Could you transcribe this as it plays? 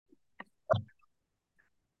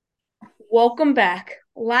Welcome back.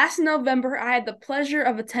 Last November, I had the pleasure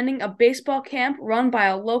of attending a baseball camp run by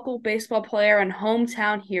a local baseball player and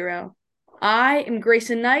hometown hero. I am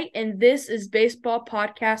Grayson Knight, and this is Baseball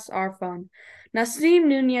Podcasts Are Fun. Nasim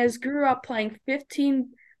Nunez grew up playing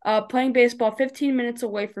baseball 15 minutes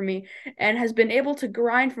away from me, and has been able to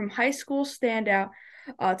grind from high school standout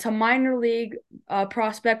to minor league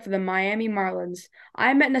prospect for the Miami Marlins.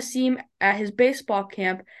 I met Nasim at his baseball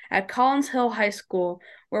camp at Collins Hill High School,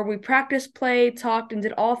 where we practiced, played, talked, and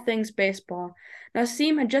did all things baseball.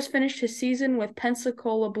 Nasim had just finished his season with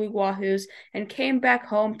Pensacola Blue Wahoos and came back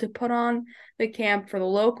home to put on the camp for the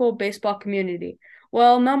local baseball community.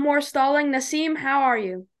 Well, no more stalling. Nasim, how are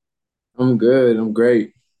you? I'm good. I'm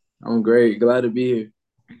great. I'm great. Glad to be here.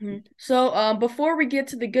 So, before we get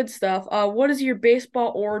to the good stuff, what is your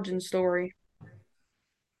baseball origin story?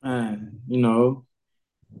 Man,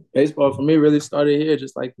 baseball for me really started here,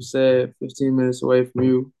 just like you said, 15 minutes away from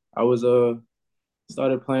you. I was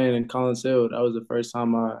started playing in Collins Hill. That was the first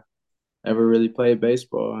time I ever really played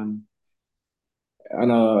baseball and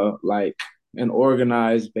like an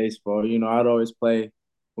organized baseball. I'd always play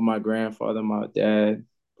with my grandfather, my dad,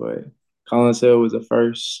 but Collins Hill was the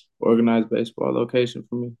first organized baseball location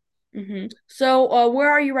for me. So, where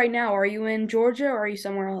are you right now? Are you in Georgia or are you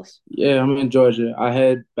somewhere else? Yeah, I'm in Georgia. I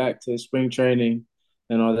head back to spring training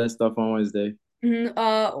and all that stuff on Wednesday.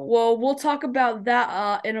 Well, we'll talk about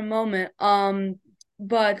that in a moment.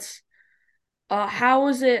 But how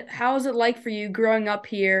is it like for you growing up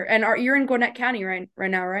here? And you're in Gwinnett County right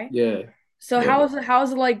now, right? Yeah, So yeah. how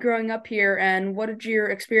is it like growing up here, and what did your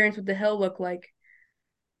experience with the hill look like?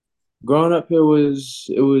 Growing up here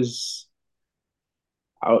was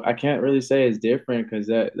I can't really say it's different because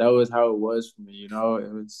that was how it was for me.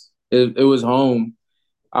 It was home.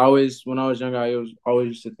 I always when I was younger, always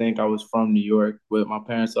used to think I was from New York, but my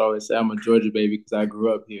parents always say I'm a Georgia baby because I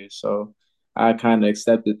grew up here. So I kind of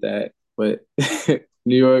accepted that. But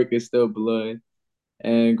New York is still blood.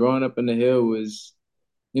 And growing up in the hill was,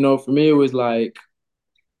 for me it was like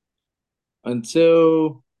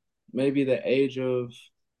until maybe the age of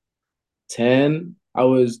 10, I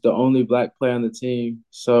was the only black player on the team.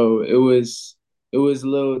 So it was a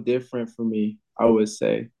little different for me, I would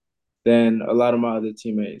say, than a lot of my other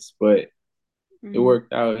teammates. But it Mm-hmm.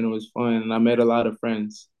 worked out and it was fun and I made a lot of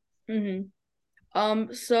friends. Mm-hmm.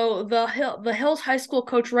 So the Hills High School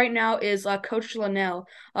coach right now is Coach Linnell.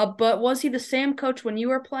 But was he the same coach when you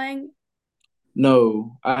were playing?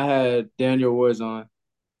 No, I had Daniel Warzon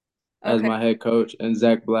as Okay. my head coach and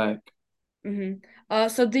Zach Black. Mm-hmm.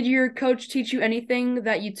 So did your coach teach you anything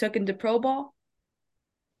that you took into pro ball?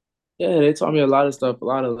 Yeah, they taught me a lot of stuff, a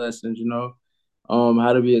lot of lessons,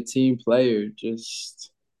 how to be a team player,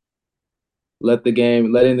 just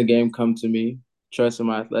letting the game come to me, trusting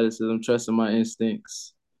my athleticism, trusting my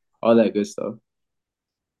instincts, all that good stuff.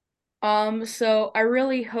 So I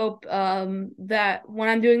really hope that when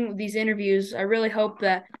I'm doing these interviews, I really hope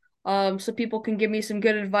that so people can give me some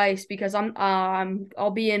good advice because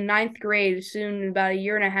I'll be in ninth grade soon in about a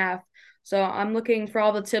year and a half. So I'm looking for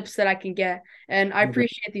all the tips that I can get, and I Okay,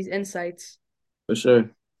 appreciate these insights. for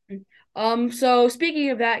sure. So speaking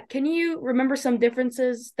of that, can you remember some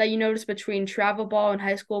differences that you noticed between travel ball and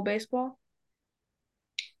high school baseball?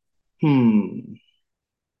 Hmm.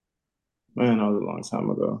 Man, that was a long time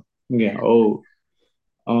ago. I'm getting old.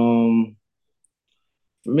 Um,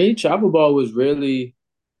 for me, travel ball was really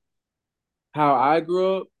how I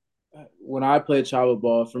grew up. When I played travel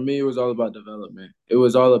ball, for me, it was all about development. It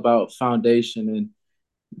was all about foundation and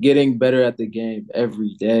getting better at the game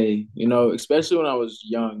every day. Especially when I was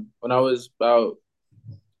young. When I was about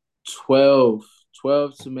 12,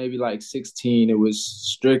 12 to maybe like 16, it was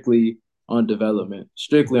strictly on development.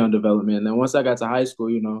 And then once I got to high school,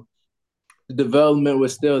 the development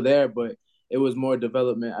was still there, but it was more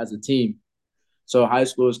development as a team. So high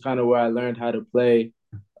school is kind of where I learned how to play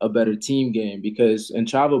a better team game because in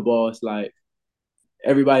travel ball, it's like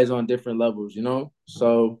everybody's on different levels.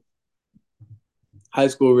 So high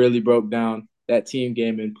school really broke down that team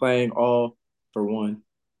game and playing all for one.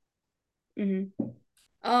 Hmm.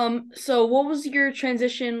 So what was your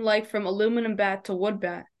transition like from aluminum bat to wood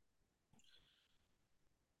bat?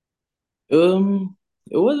 Um,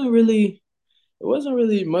 it wasn't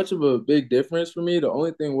really much of a big difference for me. The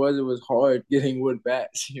only thing was it was hard getting wood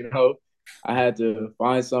bats. I had to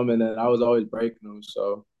find some and then I was always breaking them.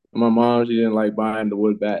 So my mom, she didn't like buying the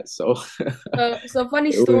wood bats. So So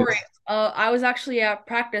funny it story. was I was actually at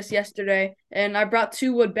practice yesterday, and I brought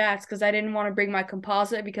two wood bats because I didn't want to bring my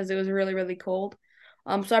composite because it was really, really cold.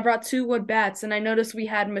 So I brought two wood bats, and I noticed we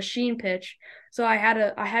had machine pitch, so I had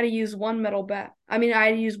to use one metal bat. I mean, I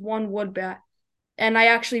had to use one wood bat. and I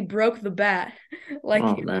actually broke the bat,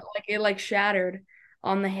 Oh man, like it like shattered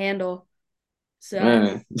on the handle. So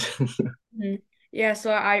man. mhm. Yeah,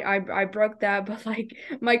 so I broke that, but like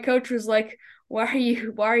my coach was like, why are you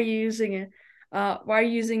using it? Why are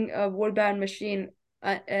you using a wood bat machine?"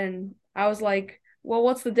 And I was like, well,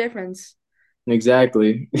 what's the difference?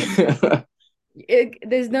 Exactly.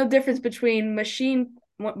 There's no difference between machine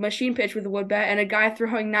pitch with a wood bat and a guy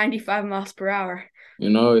throwing 95 miles per hour. You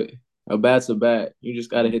know, a bat's a bat. You just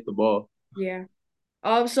got to hit the ball. Yeah.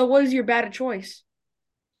 So what is your bat of choice?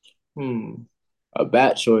 Hmm. A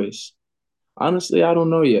bat choice. Honestly, I don't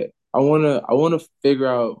know yet. I wanna figure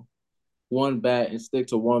out one bat and stick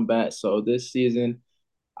to one bat. So this season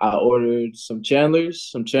I ordered some Chandler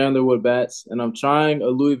wood bats, and I'm trying a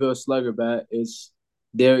Louisville Slugger bat. It's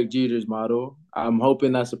Derek Jeter's model. I'm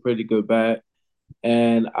hoping that's a pretty good bat.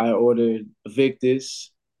 And I ordered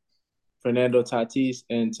Victus, Fernando Tatis,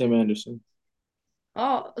 and Tim Anderson.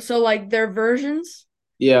 Oh, so like their versions?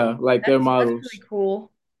 Yeah, like their That's really models.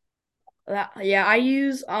 cool. Yeah, I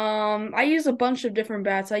use a bunch of different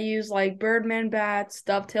bats. I use like Birdman bats,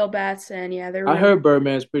 dovetail bats, and yeah, they're I really heard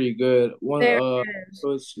Birdman's pretty good. One there it it is.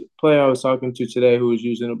 was a player I was talking to today who was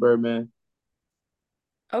using a Birdman.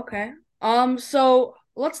 Okay. So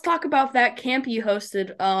let's talk about that camp you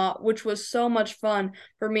hosted, which was so much fun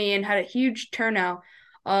for me and had a huge turnout.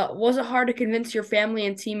 Was it hard to convince your family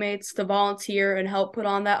and teammates to volunteer and help put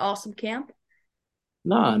on that awesome camp?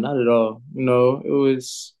 Nah, not at all.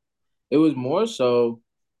 It was more so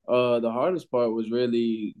the hardest part was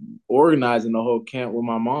really organizing the whole camp with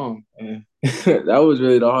my mom. And that was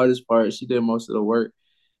really the hardest part. She did most of the work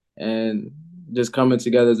and just coming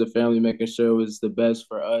together as a family, making sure it was the best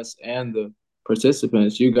for us and the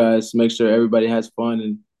participants. You guys make sure everybody has fun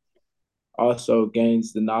and also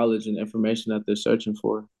gains the knowledge and information that they're searching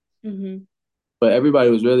for. Mm-hmm. But everybody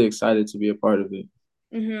was really excited to be a part of it.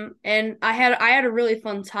 And I had a really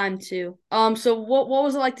fun time too. So what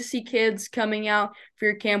was it like to see kids coming out for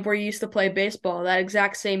your camp where you used to play baseball, that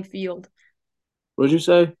exact same field? What'd you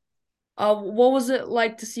say? What was it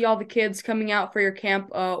like to see all the kids coming out for your camp,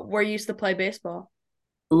 where you used to play baseball?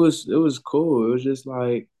 It was cool. It was just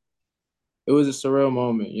like it was a surreal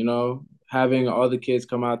moment, having all the kids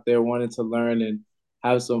come out there wanting to learn and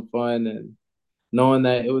have some fun and knowing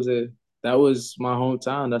that that was my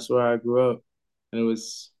hometown. That's where I grew up. And it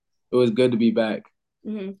was good to be back.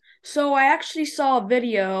 hmm So I actually saw a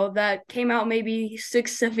video that came out maybe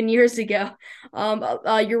 6, 7 years ago,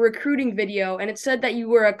 your recruiting video, and it said that you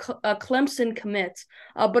were a Clemson commit,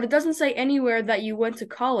 but it doesn't say anywhere that you went to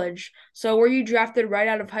college. So were you drafted right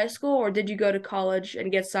out of high school, or did you go to college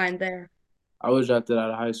and get signed there? I was drafted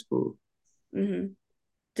out of high school. hmm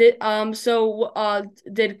Did so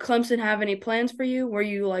did Clemson have any plans for you? Were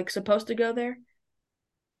you like supposed to go there?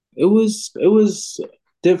 It was a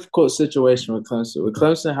difficult situation with Clemson. With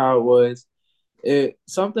Clemson, how it was, it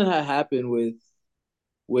something had happened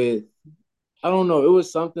with I don't know. It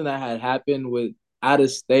was something that had happened with out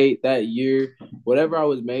of state that year. Whatever I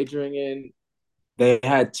was majoring in, they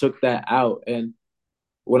had took that out. And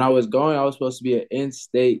when I was going, I was supposed to be an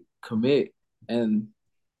in-state commit, and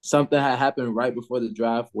something had happened right before the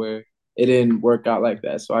draft where it didn't work out like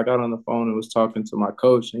that. So I got on the phone and was talking to my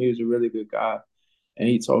coach, and he was a really good guy, and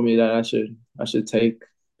he told me that I should take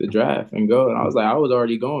the draft and go. And I was like, I was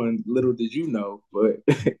already going. Little did you know, but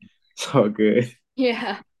it's all good.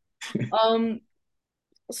 Yeah. Um,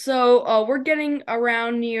 So we're getting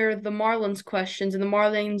around near the Marlins questions and the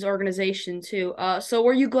Marlins organization too. So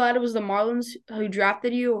were you glad it was the Marlins who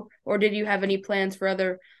drafted you, or did you have any plans for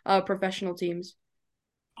other professional teams?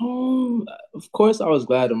 Of course, I was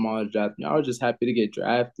glad the Marlins drafted me. I was just happy to get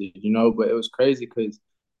drafted, but it was crazy because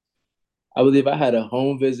I believe I had a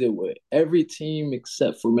home visit with every team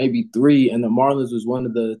except for maybe three, and the Marlins was one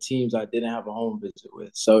of the teams I didn't have a home visit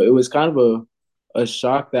with. So it was kind of a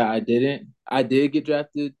shock that I didn't. I did get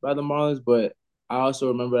drafted by the Marlins, but I also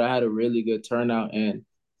remember I had a really good turnout, and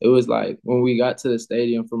it was like when we got to the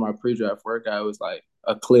stadium for my pre-draft workout, it was like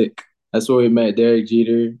a click. That's where we met Derek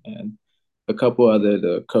Jeter and a couple other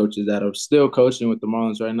the coaches that are still coaching with the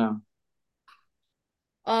Marlins right now.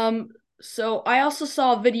 Um, so I also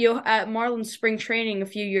saw a video at Marlins spring training a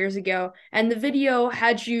few years ago, and the video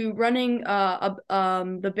had you running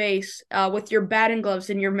the base with your batting gloves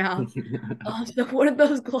in your mouth. So what did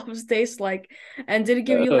those gloves taste like? And did it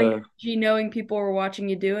give you like uh, energy knowing people were watching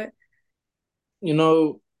you do it? you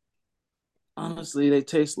know, Honestly, they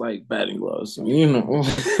taste like batting gloves.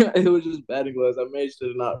 It was just batting gloves. I made sure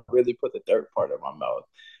to not really put the dirt part in my mouth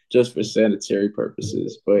just for sanitary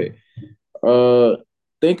purposes. But uh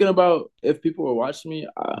thinking about if people were watching me,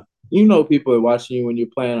 you know people are watching you when you're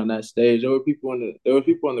playing on that stage. There were people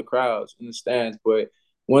in the crowds in the stands, but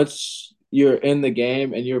once you're in the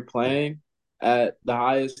game and you're playing at the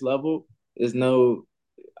highest level, there's no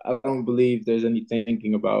I don't believe there's any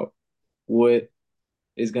thinking about what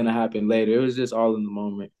is gonna happen later. It was just all in the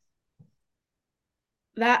moment.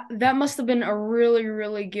 That must have been a really,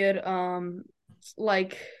 really good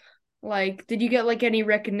like did you get like any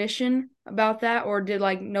recognition about that, or did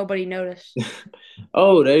like nobody notice?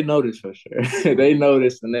 Oh, they noticed for sure. They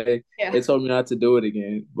noticed and Yeah. they told me not to do it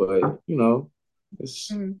again. But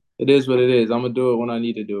it's Mhm. it is what it is. I'm gonna do it when I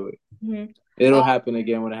need to do it. Mhm. It'll happen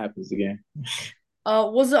again when it happens again.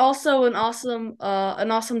 Was it also an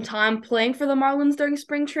awesome time playing for the Marlins during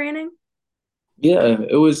spring training? Yeah,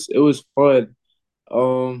 it was fun.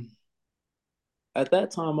 Um, at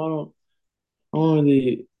that time, I don't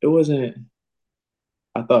really. It wasn't.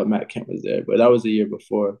 I thought Matt Kemp was there, but that was the year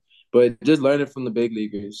before. But just learning from the big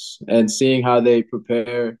leaguers and seeing how they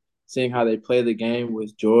prepare, seeing how they play the game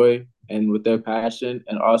with joy and with their passion,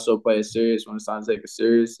 and also play it serious when it's time to take it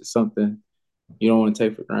serious is something you don't want to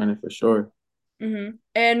take for granted for sure.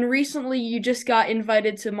 And recently you just got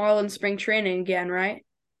invited to Marlins spring training again, right?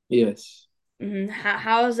 Yes,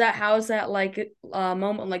 How is that like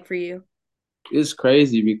moment like for you? it's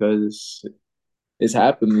crazy because it's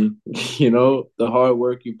happening. The hard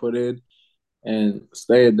work you put in and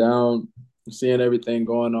staying down, seeing everything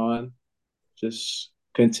going on, just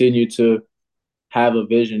continue to have a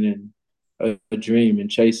vision and a dream and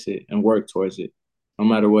chase it and work towards it, no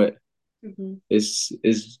matter what. hmm It's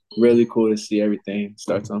really cool to see everything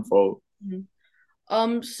start to unfold.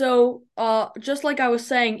 Just like I was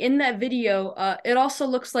saying, in that video, it also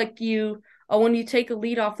looks like you, when you take a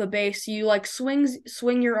lead off the base, you like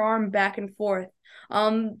swing your arm back and forth.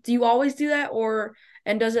 Do you always do that, or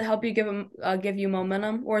and does it help you give you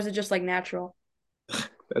momentum, or is it just like natural?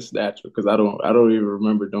 That's natural because I don't even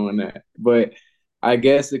remember doing that. But I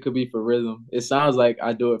guess it could be for rhythm. It sounds like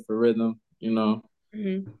I do it for rhythm.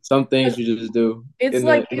 hmm Some things you just do in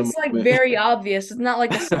the It's like moment. very obvious. It's not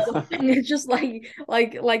like a subtle thing. It's just like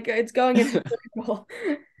it's going in a circle.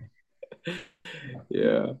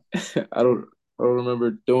 Yeah. I don't I don't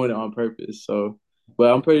remember doing it on purpose. So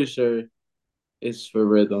but I'm pretty sure it's for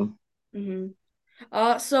rhythm. hmm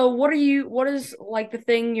so what is like the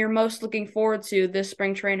thing you're most looking forward to this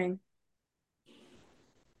spring training?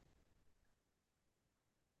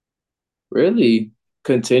 Really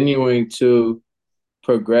continuing to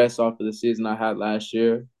progress off of the season I had last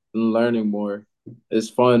year and learning more. It's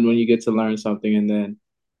fun when you get to learn something and then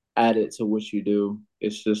add it to what you do.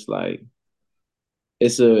 It's just like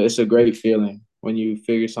it's a great feeling when you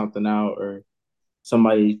figure something out or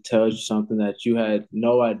somebody tells you something that you had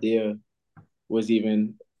no idea was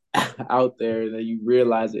even out there and then you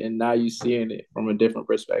realize it and now you're seeing it from a different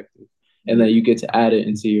perspective and then you get to add it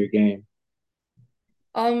into your game.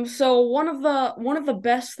 So one of the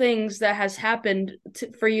best things that has happened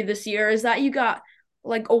for you this year is that you got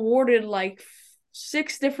like awarded like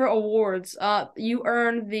six different awards. You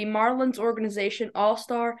earned the Marlins Organization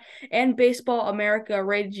All-Star, and Baseball America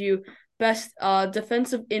rated you best best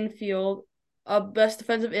defensive infielder,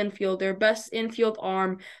 best infield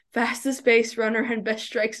arm, fastest base runner, and best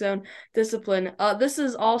strike zone discipline. This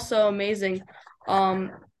is also amazing.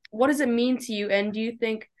 Um, what does it mean to you, and do you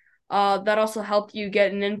think that also helped you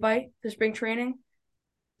get an invite to spring training?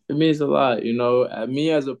 It means a lot,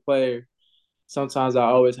 me as a player. Sometimes I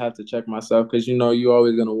always have to check myself because you're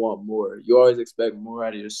always gonna want more. You always expect more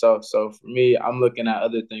out of yourself. So for me, I'm looking at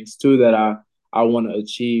other things too that I want to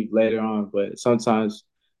achieve later on. But sometimes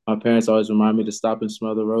my parents always remind me to stop and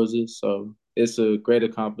smell the roses. So it's a great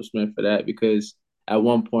accomplishment for that because at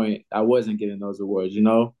one point I wasn't getting those awards.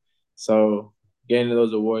 So getting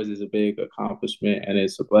those awards is a big accomplishment and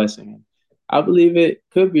it's a blessing. I believe it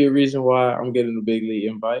could be a reason why I'm getting a big league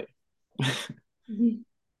invite. Mhm.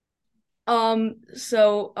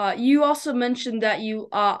 You also mentioned that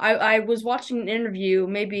I was watching an interview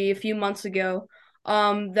maybe a few months ago,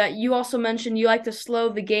 that you also mentioned you like to slow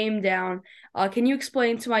the game down. Can you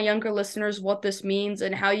explain to my younger listeners what this means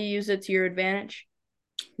and how you use it to your advantage?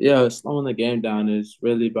 Yeah, slowing the game down is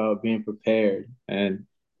really about being prepared and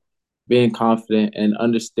being confident and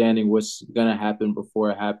understanding what's gonna happen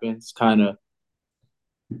before it happens, kind of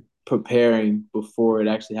preparing before it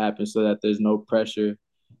actually happens so that there's no pressure.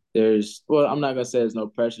 I'm not gonna say there's no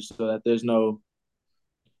pressure, so that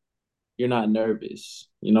you're not nervous.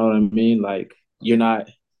 You know what I mean? Like you're not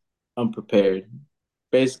unprepared.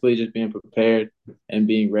 Basically, just being prepared and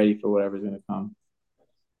being ready for whatever's gonna come.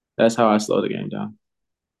 That's how I slow the game down.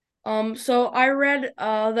 So I read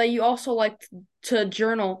that you also like to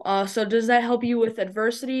journal. So does that help you with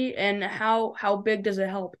adversity, and how big does it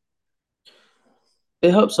help?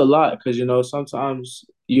 It helps a lot because sometimes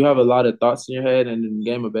you have a lot of thoughts in your head, and in the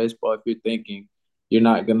game of baseball, if you're thinking, you're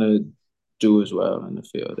not gonna do as well in the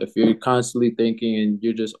field. If you're constantly thinking and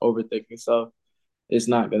you're just overthinking stuff, it's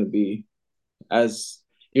not gonna be as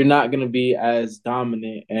you're not going to be as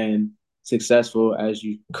dominant and successful as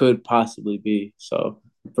you could possibly be. So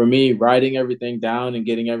for me, writing everything down and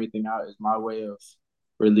getting everything out is my way of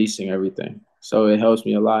releasing everything. So it helps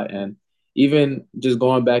me a lot. And even just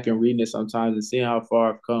going back and reading it sometimes and seeing how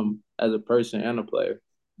far I've come as a person and a player.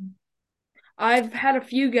 I've had a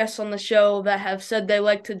few guests on the show that have said they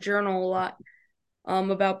like to journal a lot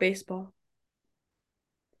about baseball.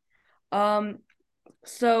 Um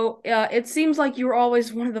so it seems like you were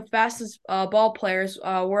always one of the fastest ball players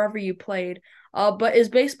wherever you played. But is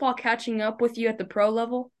baseball catching up with you at the pro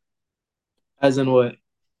level? As in what?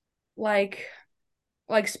 Like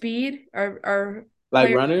like speed? Are Like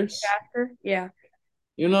players runners? faster? Yeah.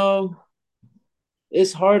 You know,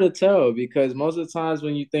 it's hard to tell because most of the times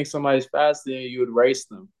when you think somebody's faster, you would race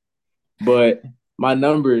them. But my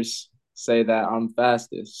numbers say that I'm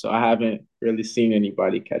fastest, so I haven't really seen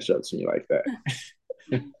anybody catch up to me like that.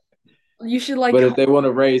 You should like. But if they want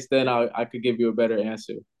to race, then I could give you a better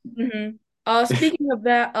answer. Mhm. Speaking of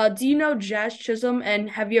that, do you know Jazz Chisholm, and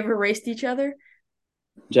have you ever raced each other?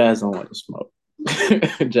 Jazz don't want to smoke.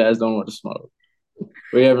 Jazz don't want to smoke.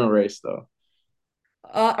 We haven't raced though.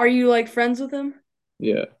 Are you like friends with him?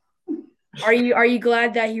 Yeah, Are you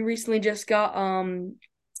glad that he recently just got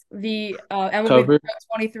the MLB covered.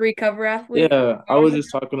 23 cover athlete Yeah, I was scholarship?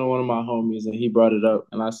 just talking to one of my homies and he brought it up,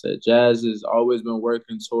 and I said Jazz has always been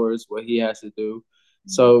working towards what he has to do.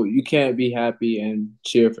 So you can't be happy and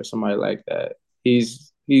cheer for somebody like that.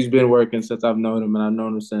 He's been working since I've known him, and I've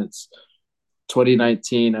known him since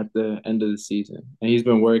 2019 at the end of the season. And he's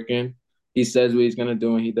been working. He says what he's gonna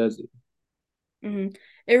do and he does it. Hmm.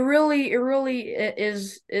 It really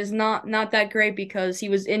is not that great because he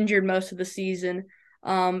was injured most of the season.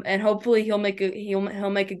 And hopefully he'll make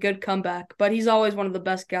a good comeback. But he's always one of the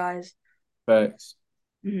best guys. Facts.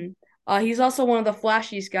 Hmm. He's also one of the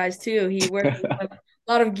flashiest guys too. He wears like,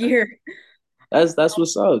 a lot of gear. That's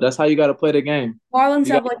what's up. That's how you gotta play the game. Marlins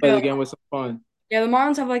You have gotta like play a the game with some fun. Yeah, the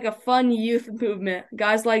Marlins have like a fun youth movement.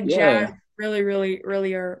 Guys like Jazz Yeah.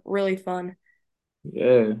 really are really fun.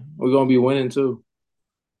 Yeah. We're gonna be winning too.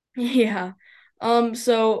 Yeah.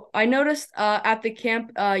 So I noticed at the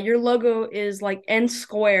camp your logo is like N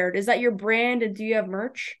squared. Is that your brand, and do you have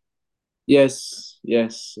merch? Yes,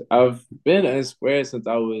 yes. I've been in square since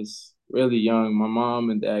I was really young. My mom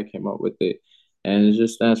and dad came up with it. And it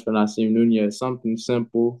just stands for Nasim Nunez, something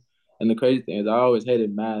simple. And the crazy thing is I always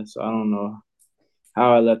hated math, so I don't know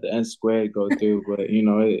how I let the N squared go through, but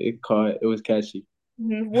it caught it was catchy.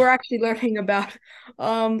 Mhm. We're actually learning about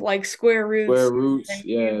like square Square roots roots, and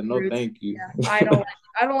cube yeah, no roots. thank you. Yeah,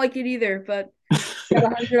 I don't like it either, but I got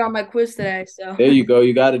 100 on my quiz today, so There you go.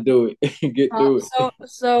 You got to do it. Get Uh, through it.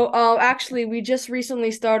 so actually we just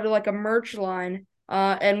recently started like a merch line.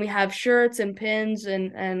 And we have shirts and pins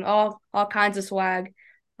and all kinds of swag.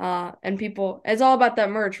 And people it's all about that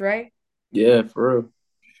merch, right? Yeah, for real.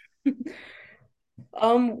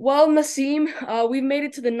 Well, Nasim, we've made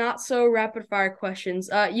it to the not so rapid fire questions.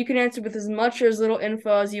 You can answer with as much or as little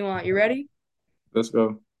info as you want. You ready? Let's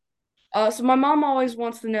go. So my mom always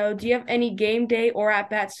wants to know, do you have any game day or at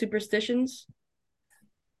bat superstitions?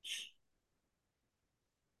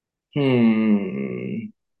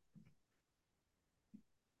 Hmm.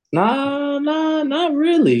 Not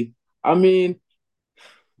really. I mean,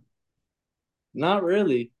 not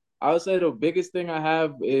really. I would say the biggest thing I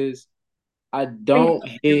have is Thing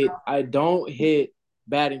to think about. I don't hit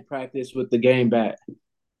batting practice with the game bat.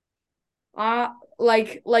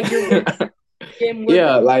 Like your game would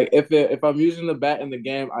Yeah, bat. like if I'm using the bat in the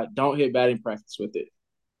game, I don't hit batting practice with it.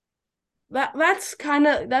 That's kind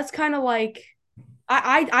of like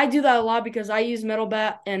I do that a lot because I use metal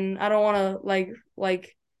bat and I don't want to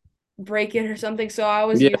like break it or something. So I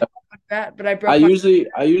always use Yeah, my bat, but I broke my.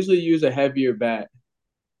 I usually use a heavier bat.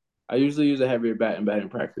 I usually use a heavier bat in batting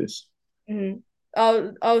practice. Mhm.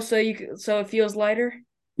 So so it feels lighter.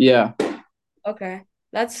 Yeah, Okay,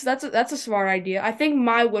 that's a smart idea. I think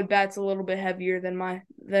my wood bat's a little bit heavier than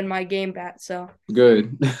my game bat. So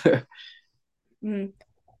good. mhm.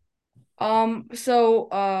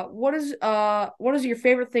 What is your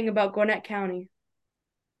favorite thing about Gwinnett County?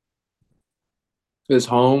 It's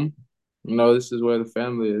home. This is where the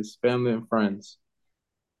family is, family and friends.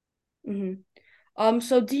 Hmm.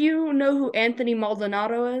 So do you know who Anthony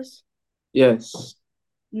Maldonado is? Yes.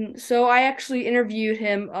 So I actually interviewed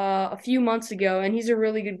him a few months ago, and he's a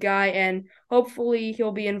really good guy, and hopefully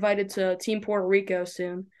he'll be invited to Team Puerto Rico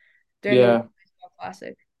soon during the Yeah, World Baseball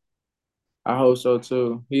Classic. I hope so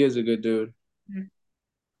too. He is a good dude.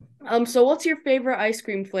 Mhm. So what's your favorite ice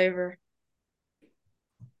cream flavor?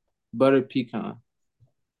 Butter pecan,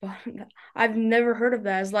 I've never heard of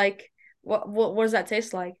that. It's like what does that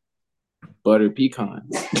taste like? butter pecan.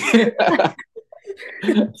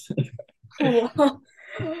 Well,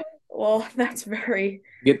 well, that's very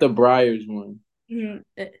Get the Briars one.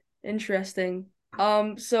 interesting.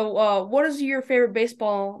 So what is your favorite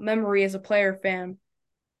baseball memory as a player fan?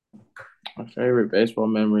 My favorite baseball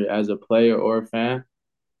memory as a player or a fan.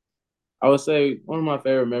 I would say one of my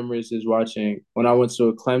favorite memories is watching when I went to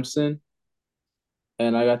a Clemson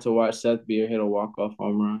and I got to watch Seth Beer hit a walk-off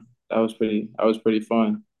home run. That was pretty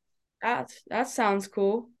fun. That sounds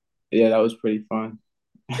cool. Yeah, that was pretty fun.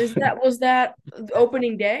 Was that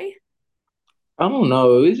opening day? I don't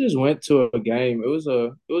know. We just went to a game. It was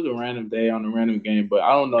a random day on a random game, but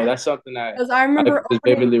I don't know. That's something that Because I I remember just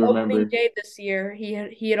opening vividly opening remember. day this year, he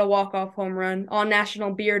had a walk-off home run on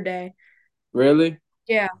National Beer Day. Really?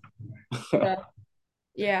 Yeah. So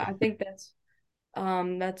yeah, I think that's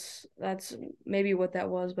maybe what that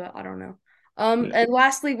was, but I don't know. Yeah. And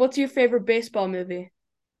lastly, what's your favorite baseball movie?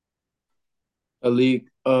 A league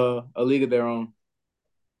of their own.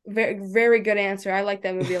 Very very good answer. I like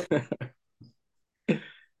that movie.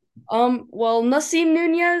 Well, Nasim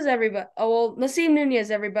Nunez, everybody. Oh, well, Nasim Nunez,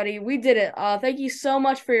 everybody. We did it. Thank you so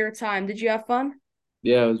much for your time. Did you have fun?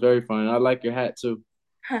 Yeah, it was very fun. I like your hat too.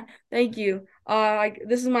 Thank you.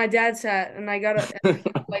 This is my dad's hat, and I got it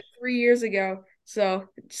like 3 years ago, so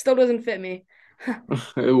it still doesn't fit me.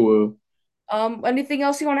 It will. Anything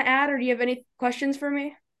else you want to add, or do you have any questions for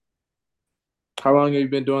me? How long have you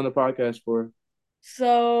been doing the podcast for?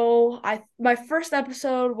 So I my first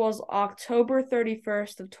episode was October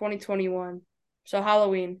 31st of 2021. So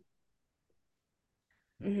Halloween.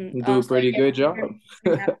 You do a So pretty yeah, good job.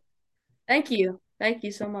 yeah. Thank you. Thank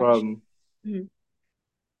you so No much. problem.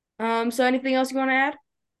 Mhm. So anything else you want to add?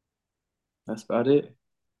 That's about it.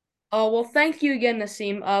 Oh, well, thank you again,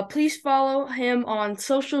 Nasim. Please follow him on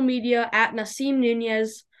social media at Nasim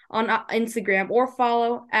Nunez on Instagram, or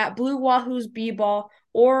follow at Blue Wahoo's B-Ball,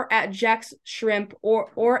 or at Jack's Shrimp,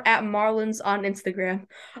 or at Marlins on Instagram.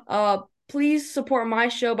 Please support my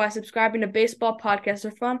show by subscribing to Baseball Podcasts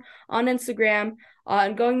Are Fun on Instagram,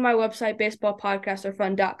 and going to my website,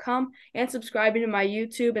 baseballpodcastarsfun.com, and subscribing to my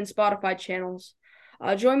YouTube and Spotify channels.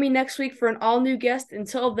 Join me next week for an all new guest.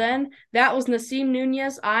 Until then, that was Nasim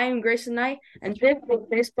Nunez. I am Grayson Knight, and this was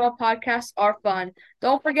Baseball Podcasts Are Fun.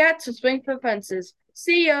 Don't forget to swing for fences.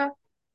 See ya.